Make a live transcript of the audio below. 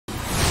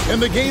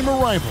And the game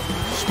arrival,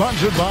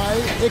 sponsored by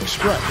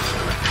Express.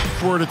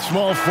 Forward at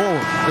small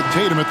forward, with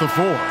Tatum at the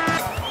 4.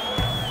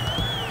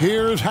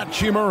 Here's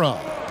Hachimura.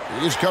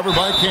 He's covered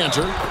by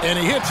Cantor, and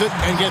he hits it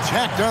and gets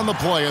hacked on the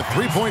play. A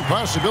three-point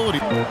possibility.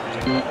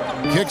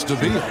 Kicks to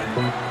Beal.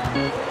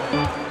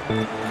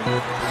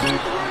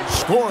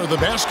 Score the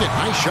basket.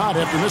 Nice shot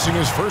after missing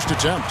his first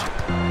attempt.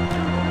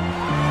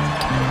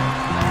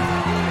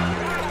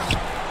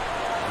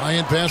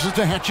 Bryant passes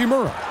to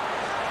Hachimura.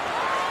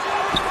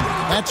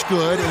 That's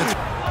good.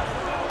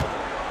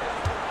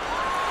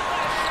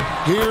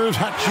 Here's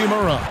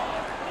Hachimura.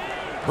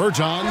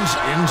 Bertans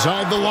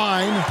inside the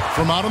line.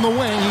 From out on the wing,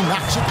 he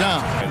knocks it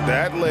down. And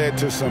that led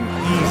to some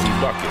easy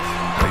buckets.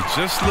 They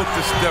just looked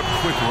a step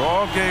quicker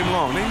all game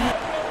long.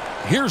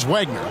 Here's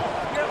Wagner.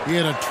 He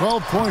had a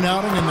 12-point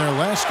outing in their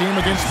last game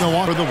against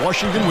Milwaukee for the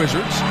Washington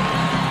Wizards.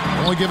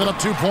 Only given up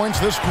 2 points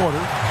this quarter.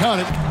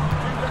 Count it.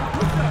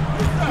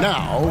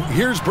 Now,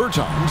 here's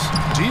Bertans.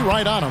 D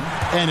right on him,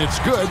 and it's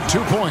good. 2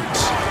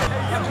 points.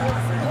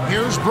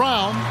 Here's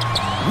Brown.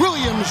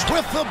 Williams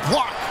with the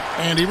block,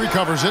 and he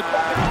recovers it.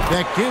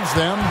 That gives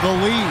them the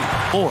lead.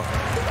 4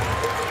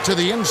 to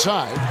the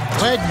inside.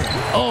 Wagner.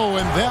 Oh,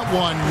 and that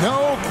one,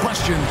 no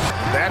question.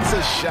 That's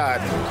a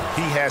shot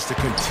he has to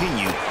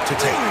continue to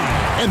take.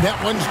 And that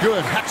one's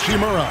good.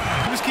 Hachimura.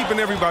 He was keeping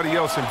everybody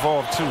else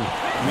involved, too.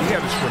 I mean, he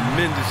had a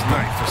tremendous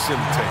night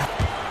facilitating.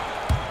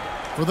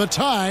 For the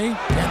tie.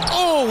 And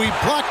oh, he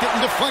blocked it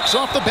and deflects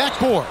off the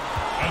backboard.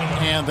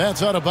 And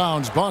that's out of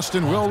bounds.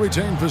 Boston will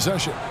retain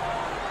possession.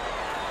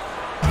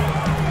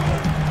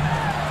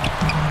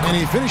 And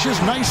he finishes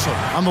nicely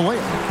on the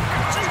layup.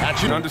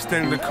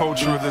 Understanding the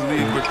culture of the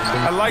league, but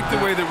I like the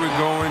way that we're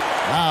going.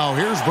 Now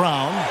here's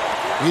Brown.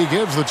 He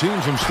gives the team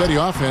some steady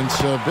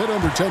offense, a bit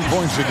under 10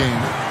 points a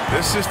game.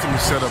 This system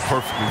is set up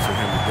perfectly for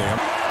him today.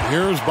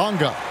 Here's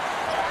Bonga.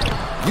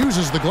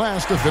 Uses the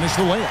glass to finish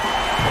the layup.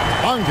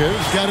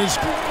 Bonga's got his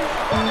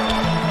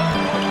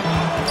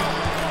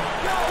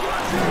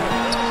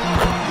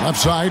left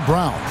side.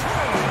 Brown.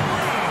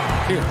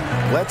 Here.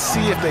 Let's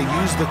see if they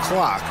use the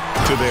clock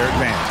to their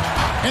advantage.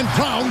 And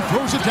Brown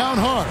throws it down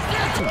hard.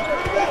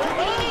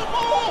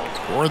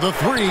 For the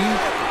 3.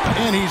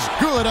 And he's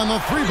good on the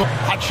 3-ball.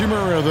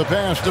 Hachimura the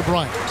pass to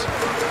Bryant.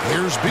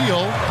 Here's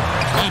Beal.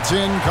 That's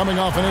in, coming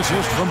off an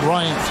assist from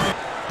Bryant.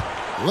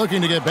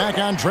 Looking to get back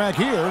on track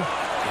here.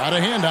 Got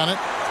a hand on it.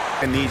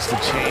 It needs to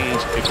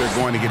change if they're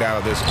going to get out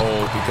of this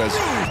hole because...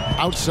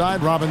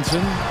 Outside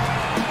Robinson.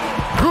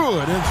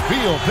 Good. It's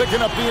Beal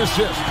picking up the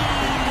assist.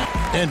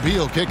 And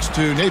Beal kicks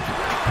to Napier.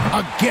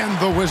 Again,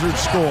 the Wizards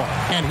score.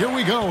 And here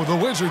we go. The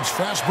Wizards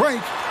fast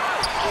break.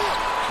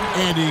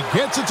 And he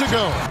gets it to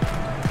go.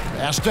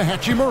 Pass to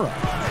Hachimura.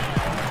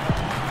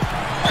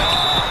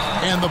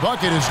 And the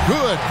bucket is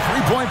good.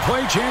 3-point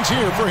play chance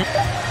here for him.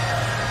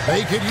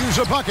 They could use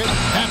a bucket.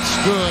 That's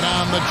good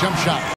on the jump shot.